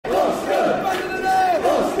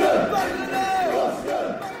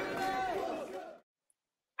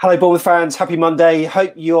Hello, Bournemouth fans. Happy Monday.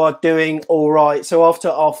 Hope you are doing all right. So after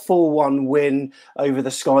our 4-1 win over the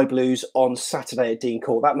Sky Blues on Saturday at Dean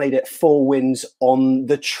Court, that made it 4 wins on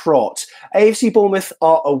the trot. AFC Bournemouth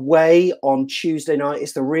are away on Tuesday night.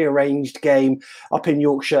 It's the rearranged game up in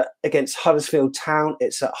Yorkshire against Huddersfield Town.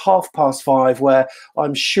 It's at 5:30, where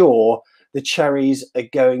I'm sure the Cherries are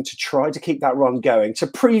going to try to keep that run going. To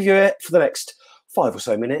preview it for the next 5 or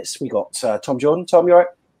so minutes, we got Tom Jordan. Tom, you all right?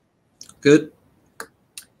 Good.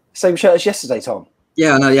 Same shirt as yesterday, Tom.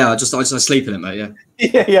 Yeah, I know. Yeah, I just sleep in it, mate.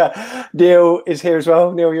 Yeah. Yeah. Neil is here as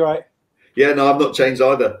well. Neil, you all right? Yeah, no, I've not changed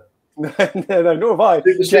either. no, nor have I.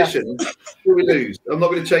 Superstition. Until we lose. I'm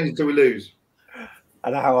not going to change until we lose.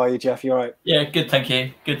 And how are you, Jeff? You all right? Yeah, good, thank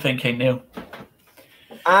you. Good thinking, Neil.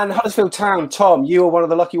 And Huddersfield Town, Tom, you were one of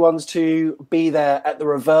the lucky ones to be there at the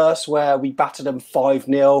reverse, where we battered them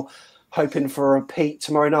 5-0, hoping for a repeat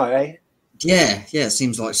tomorrow night, eh? Yeah, it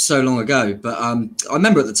seems like so long ago. But I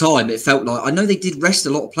remember at the time, it felt like, I know they did rest a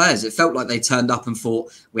lot of players. It felt like they turned up and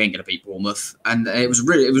thought, we ain't going to beat Bournemouth. And it was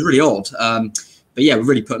really odd. But yeah, we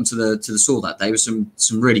really put them to the sword that day with some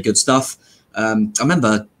really good stuff. I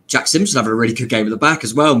remember Jack Simpson having a really good game at the back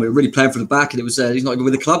as well. And we were really playing from the back, and it was he's not even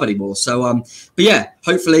with the club anymore. So, but yeah,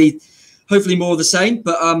 hopefully more of the same.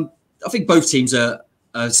 But I think both teams are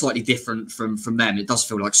slightly different from them. It does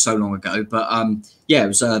feel like so long ago. But yeah, it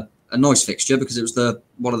was a nice fixture because it was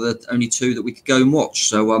one of the only two that we could go and watch.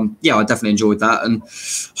 So yeah, I definitely enjoyed that, and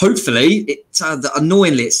hopefully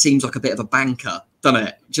annoyingly it seems like a bit of a banker, doesn't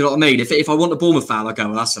it? Do you know what I mean? If I want a Bournemouth fan, I go,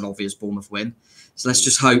 well, that's an obvious Bournemouth win. So let's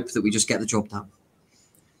just hope that we just get the job done.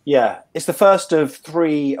 Yeah, it's the first of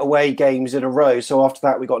 3 away games in a row. So after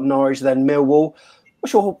that, we got Norwich, then Millwall.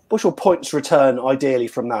 What's your points return ideally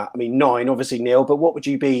from that? I mean, 9, obviously, Neil, but what would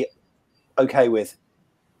you be okay with?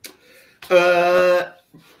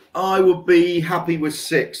 I would be happy with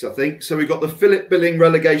 6, I think. So we've got the Philip Billing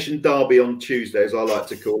relegation derby on Tuesday, as I like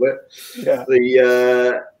to call it. Yeah.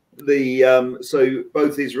 So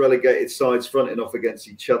both these relegated sides fronting off against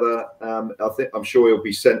each other. I'm sure he'll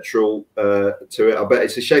be central to it. I bet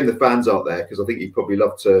it's a shame the fans aren't there, because I think he'd probably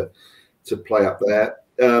love to play up there.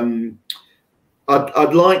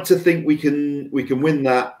 I'd like to think we can win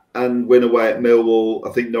that and win away at Millwall.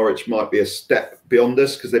 I think Norwich might be a step beyond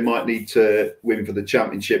us, because they might need to win for the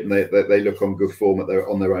Championship, and they look on good form on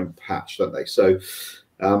their own patch, don't they? So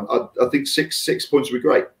I think six points would be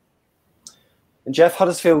great. And Jeff,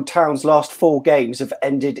 Huddersfield Town's last 4 games have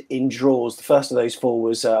ended in draws. The first of those 4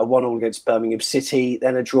 was a 1-1 against Birmingham City,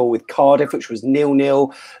 then a draw with Cardiff, which was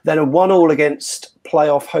 0-0, then a 1-1 against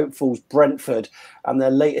playoff hopefuls Brentford, and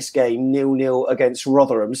their latest game 0-0 against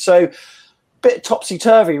Rotherham. So bit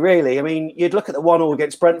topsy-turvy, really. I mean, you'd look at the 1-1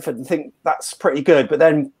 against Brentford and think that's pretty good, but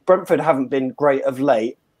then Brentford haven't been great of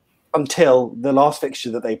late until the last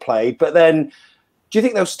fixture that they played. But then, do you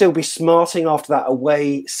think they'll still be smarting after that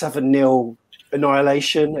away 7-0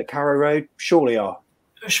 annihilation at Carrow Road? Surely are.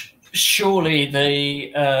 Surely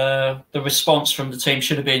the response from the team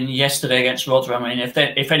should have been yesterday against Rotherham. I mean,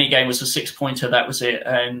 if any game was a 6-pointer, that was it.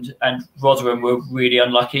 And Rotherham were really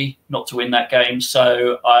unlucky not to win that game.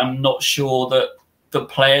 So I'm not sure that the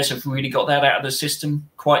players have really got that out of the system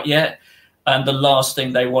quite yet. And the last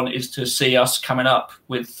thing they want is to see us coming up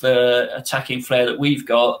with the attacking flair that we've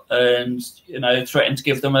got and, threaten to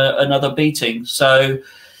give them another beating. So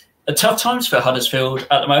tough times for Huddersfield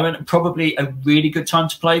at the moment. Probably a really good time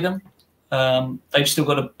to play them. They've still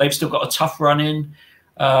got a tough run in.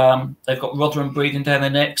 They've got Rotherham breathing down their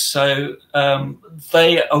necks. So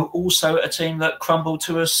they are also a team that crumbled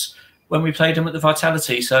to us when we played them at the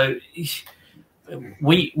Vitality. So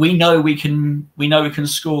we know we can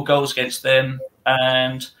score goals against them,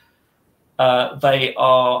 and they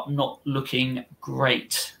are not looking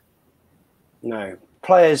great. No.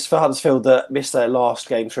 Players for Huddersfield that missed their last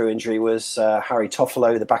game through injury was Harry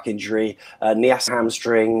Toffolo, the back injury, Nias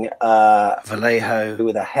hamstring, Vallejo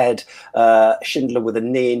with a head, Schindler with a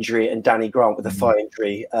knee injury, and Danny Grant with a thigh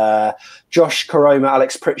injury. Josh Koroma,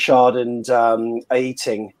 Alex Pritchard, and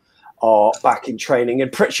Aiting are back in training.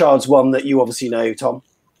 And Pritchard's one that you obviously know, Tom.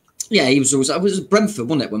 Yeah, it was Brentford,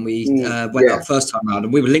 wasn't it, when we went up first time round,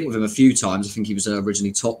 and we were linked with him a few times. I think he was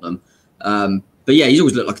originally Tottenham. But yeah, he's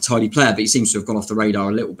always looked like a tidy player, but he seems to have gone off the radar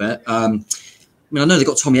a little bit. I mean, I know they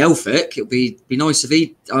got Tommy Elphick. It'd be nice if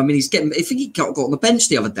he. I mean, I think he got on the bench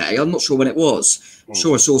the other day. I'm not sure when it was. I'm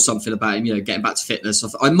sure I saw something about him, getting back to fitness.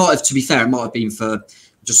 I might have, to be fair, it might have been for.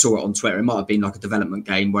 I just saw it on Twitter. It might have been like a development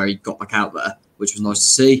game where he got back out there, which was nice to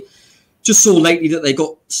see. Just saw lately that they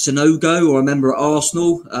got Sonogo, or I remember at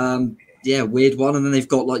Arsenal. Yeah, weird one. And then they've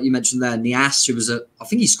got, like you mentioned there, Nias, who was I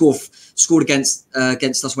think he scored against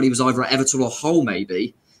us when he was either at Everton or Hull,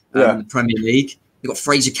 maybe, in the Premier League. They've got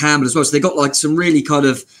Fraser Campbell as well. So they've got like some really kind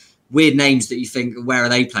of weird names that you think, where are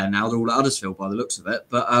they playing now? They're all at Huddersfield by the looks of it.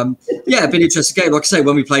 But yeah, a bit interesting game. Like I say,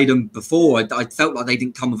 when we played them before, I felt like they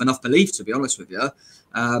didn't come with enough belief, to be honest with you.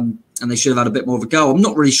 And they should have had a bit more of a go. I'm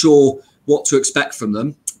not really sure what to expect from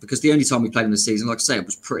them, because the only time we played them this season, like I say, it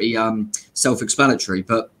was pretty self-explanatory.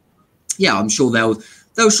 But yeah, I'm sure they'll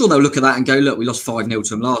look at that and go, look, we lost 5-0 to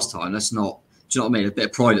them last time. Let's not. Do you know what I mean? A bit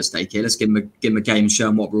of pride at stake here. Let's give them a game and show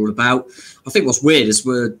them what we're all about. I think what's weird is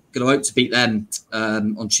we're going to hope to beat them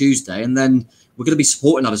on Tuesday, and then we're going to be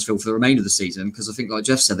supporting Huddersfield for the remainder of the season, because I think, like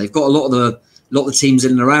Jeff said, they've got a lot of the teams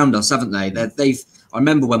in and around us, haven't they? I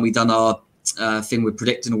remember when we done our thing with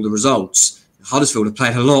predicting all the results, Huddersfield have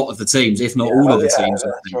played a lot of the teams, if not all of the teams.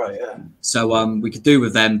 That's right, yeah. So we could do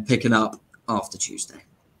with them picking up after Tuesday.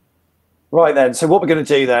 Right then, so what we're going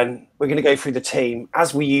to do then, we're going to go through the team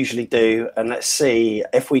as we usually do, and let's see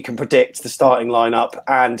if we can predict the starting lineup.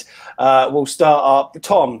 And we'll start up.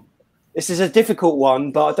 Tom, this is a difficult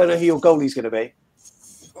one, but I don't know who your goalie's going to be.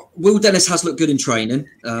 Will Dennis has looked good in training.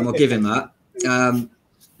 I'll give him that. No,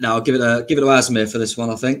 I'll give it to Asmir for this one,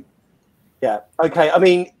 I think. Yeah. Okay. I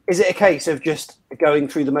mean, is it a case of just going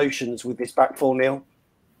through the motions with this back four, Neil?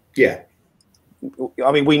 Yeah.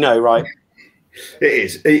 I mean, we know, right? It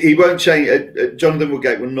is. He won't change. Jonathan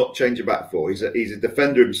Woodgate will not change a back four. He's a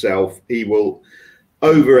defender himself. He will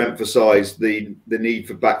overemphasise the need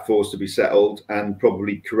for back fours to be settled, and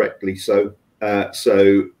probably correctly so.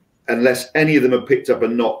 So unless any of them have picked up a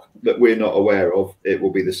knock that we're not aware of, it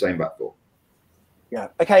will be the same back four. Yeah.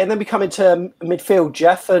 Okay. And then we come into midfield,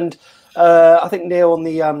 Jeff, and I think Neil on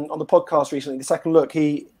the podcast recently, the second look,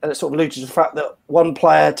 he sort of alluded to the fact that one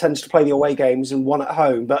player tends to play the away games and one at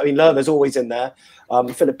home. But I mean, Lerner's always in there.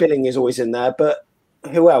 Philip Billing is always in there. But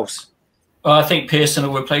who else? I think Pearson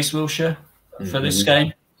will replace Wilshere for this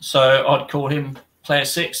game. So I'd call him player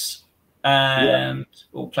 6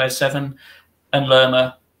 or player 7, and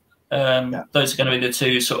Lerner. Those are going to be the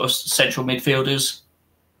two sort of central midfielders.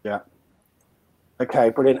 Yeah. Okay,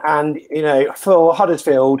 brilliant. And, for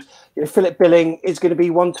Huddersfield, Philip Billing is going to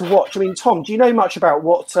be one to watch. I mean, Tom, do you know much about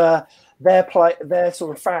what their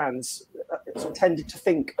sort of fans sort of tended to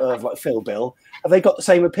think of, like, Phil Bill? Have they got the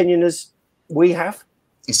same opinion as we have?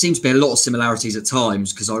 It seems to be a lot of similarities at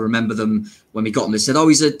times, because I remember them when we got him. They said, "Oh,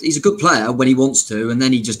 he's a good player when he wants to, and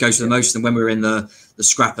then he just goes through the motion." And when we were in the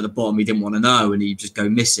scrap at the bottom, we didn't want to know, and he'd just go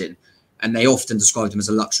missing. And they often described him as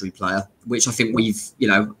a luxury player, which I think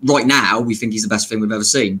right now, we think he's the best thing we've ever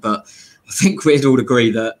seen. But I think we'd all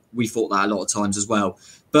agree that we thought that a lot of times as well.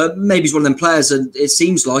 But maybe he's one of them players, and it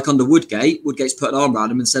seems like under Woodgate's put an arm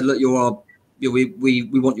around him and said, "Look, we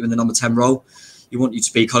want you in the number 10 role. We want you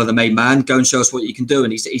to be kind of the main man. Go and show us what you can do."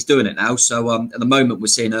 And he's doing it now. So at the moment, we're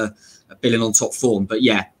seeing a Billing on top form. But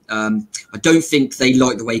yeah, I don't think they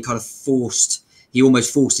like the way he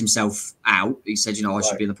almost forced himself out. He said, I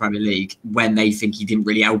should be in the Premier League, when they think he didn't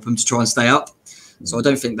really help them to try and stay up. So I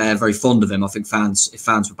don't think they're very fond of him. I think if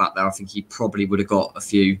fans were back there, I think he probably would have got a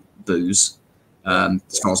few boos,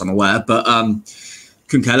 as far as I'm aware. But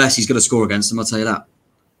couldn't care less. He's going to score against them, I'll tell you that.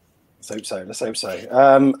 Let's hope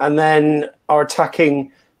so. And then our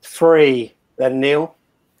attacking three, then Neil.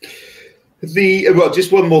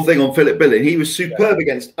 Just one more thing on Philip Billing. He was superb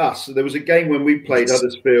against us. There was a game when we played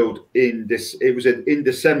Huddersfield in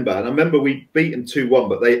December, and I remember we beat them 2-1,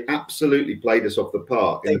 but they absolutely played us off the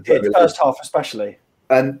park. They did, the first half especially.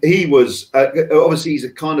 And he was obviously, he's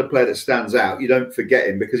a kind of player that stands out. You don't forget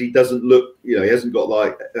him because he doesn't look, he hasn't got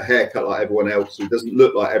like a haircut like everyone else. He doesn't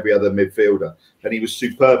look like every other midfielder, and he was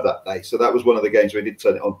superb that day. So that was one of the games where he did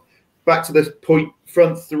turn it on. Back to this point,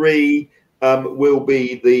 front three. Will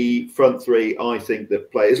be the front three, I think,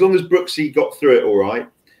 that play. As long as Brooksy got through it all right.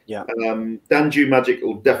 Yeah. Danju Magic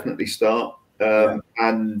will definitely start.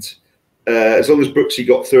 And as long as Brooksy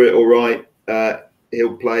got through it all right,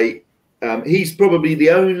 he'll play. He's probably the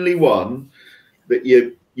only one that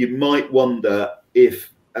you might wonder if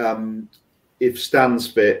Stan's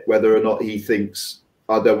fit, whether or not he thinks,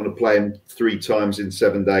 I don't want to play him 3 times in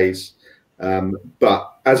 7 days.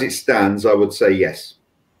 But as it stands, I would say yes.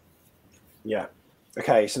 Yeah.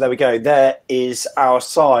 Okay, so there we go. There is our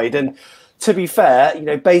side. And to be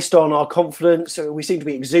fair, based on our confidence, we seem to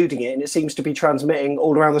be exuding it, and it seems to be transmitting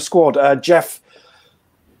all around the squad. Jeff,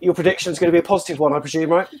 your prediction is going to be a positive one, I presume,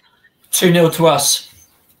 right? 2-0 to us.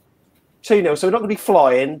 2-0. So we're not going to be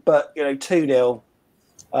flying, but 2-0.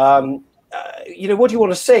 What do you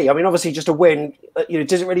want to see? I mean, obviously, just a win.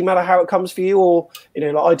 Does it really matter how it comes for you, or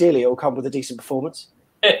ideally, it will come with a decent performance?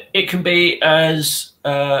 It can be as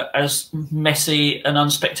messy and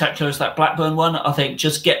unspectacular as that Blackburn one. I think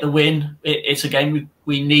just get the win. It's a game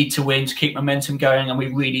we need to win to keep momentum going, and we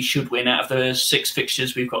really should win. Out of the 6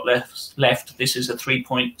 fixtures we've got left, this is a 3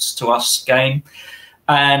 points to us game.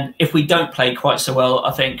 And if we don't play quite so well,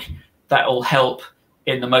 I think that will help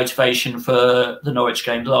in the motivation for the Norwich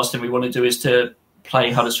game. The last thing we want to do is to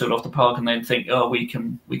play Huddersfield off the park and then think, oh, we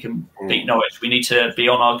can beat Norwich. We need to be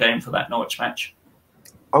on our game for that Norwich match.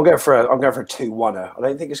 I'm going for a 2-1. I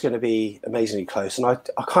don't think it's going to be amazingly close, and I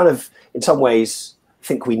kind of, in some ways,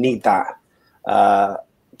 think we need that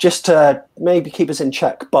just to maybe keep us in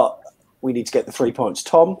check. But we need to get the 3 points.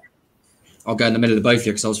 Tom, I'll go in the middle of both of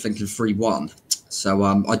you because I was thinking 3-1. So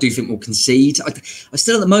I do think we'll concede. I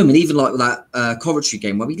still, at the moment, even like with that Coventry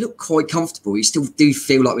game where we look quite comfortable, you still do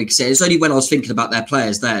feel like we can say. It's only when I was thinking about their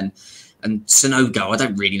players then, and Sonogo, I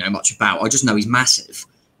don't really know much about. I just know he's massive.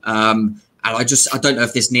 And I don't know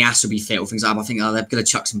if this Nias will be fit or things like that. I think they're going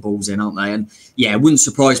to chuck some balls in, aren't they? And yeah, it wouldn't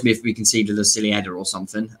surprise me if we conceded a silly header or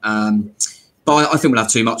something. But I think we'll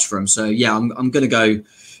have too much for him. So yeah, I'm going to go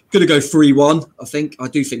 3-1. I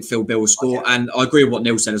do think Phil Bill will score, and I agree with what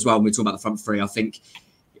Neil said as well. When we talk about the front three, I think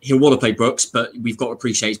he'll want to play Brooks, but we've got to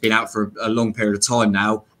appreciate he's been out for a long period of time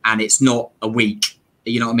now, and it's not a week.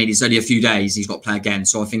 You know what I mean? It's only a few days. He's got to play again.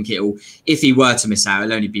 So I think if he were to miss out,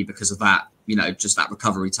 it'll only be because of that. You know, just that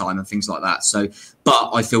recovery time and things like that. So, but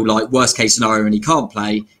I feel like worst case scenario when he can't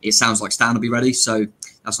play, it sounds like Stan will be ready. So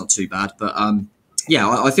that's not too bad. But yeah,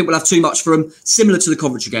 I think we'll have too much for him. Similar to the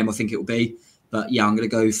Coventry game, I think it will be. But yeah, I'm going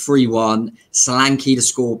to go 3-1. Solanke to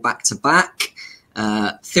score back-to-back.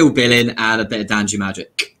 Phil Billing and a bit of Danji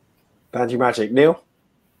Magic. Danji Magic. Neil?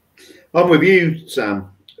 I'm with you,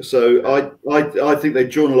 Sam. So I think they've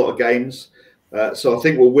drawn a lot of games. So I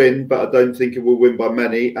think we'll win, but I don't think it will win by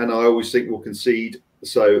many. And I always think we'll concede.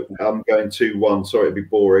 So I'm going 2-1. Sorry, it'd be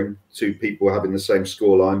boring. 2 people having the same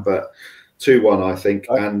scoreline, but 2-1, I think.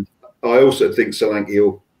 Okay. And I also think Solanke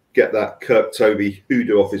will get that Kirk Toby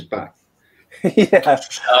hoodoo off his back. Yeah,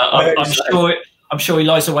 I'm sure he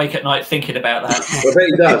lies awake at night thinking about that. I bet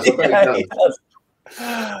he does. He does.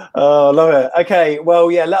 Oh, I love it. Okay,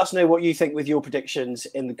 well, yeah, let us know what you think with your predictions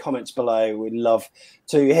in the comments below. We'd love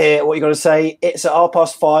to hear what you're going to say. It's at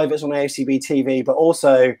 5:30. It's on AFCB TV, but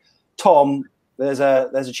also, Tom, there's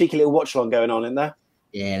a cheeky little watch-along going on, isn't there?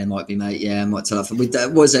 Yeah, there might be, mate. Yeah, I might tell that.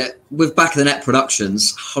 With Back of the Net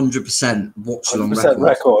Productions, 100% watch-along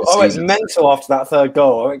record. Oh, it's mental after that third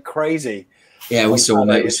goal. I went crazy. Yeah, we saw,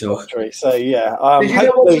 mate. We saw. So yeah, did you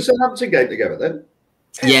not watch the Southampton game together then?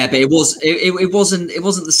 Yeah, but it wasn't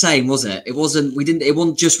the same, was it? It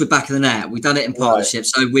wasn't just with Back of the Net. We've done it in partnership, right.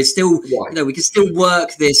 So we're still, we can still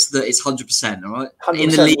work this that it's 100%, all right? 100% in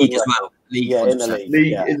the league as well. Yeah, in the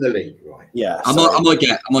league. In the league, right? Yeah. I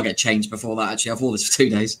might get changed before that. Actually, I've worn this for 2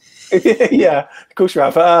 days. Yeah, of course you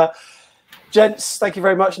have. Gents, thank you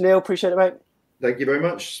very much, Neil. Appreciate it, mate. Thank you very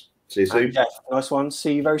much. See you soon. Jeff, nice one.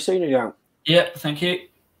 See you very soon, again. Yeah, thank you.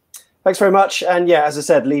 Thanks very much. And yeah, as I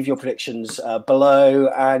said, leave your predictions below.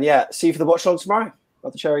 And yeah, see you for the watch along tomorrow.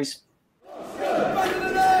 Love the Cherries.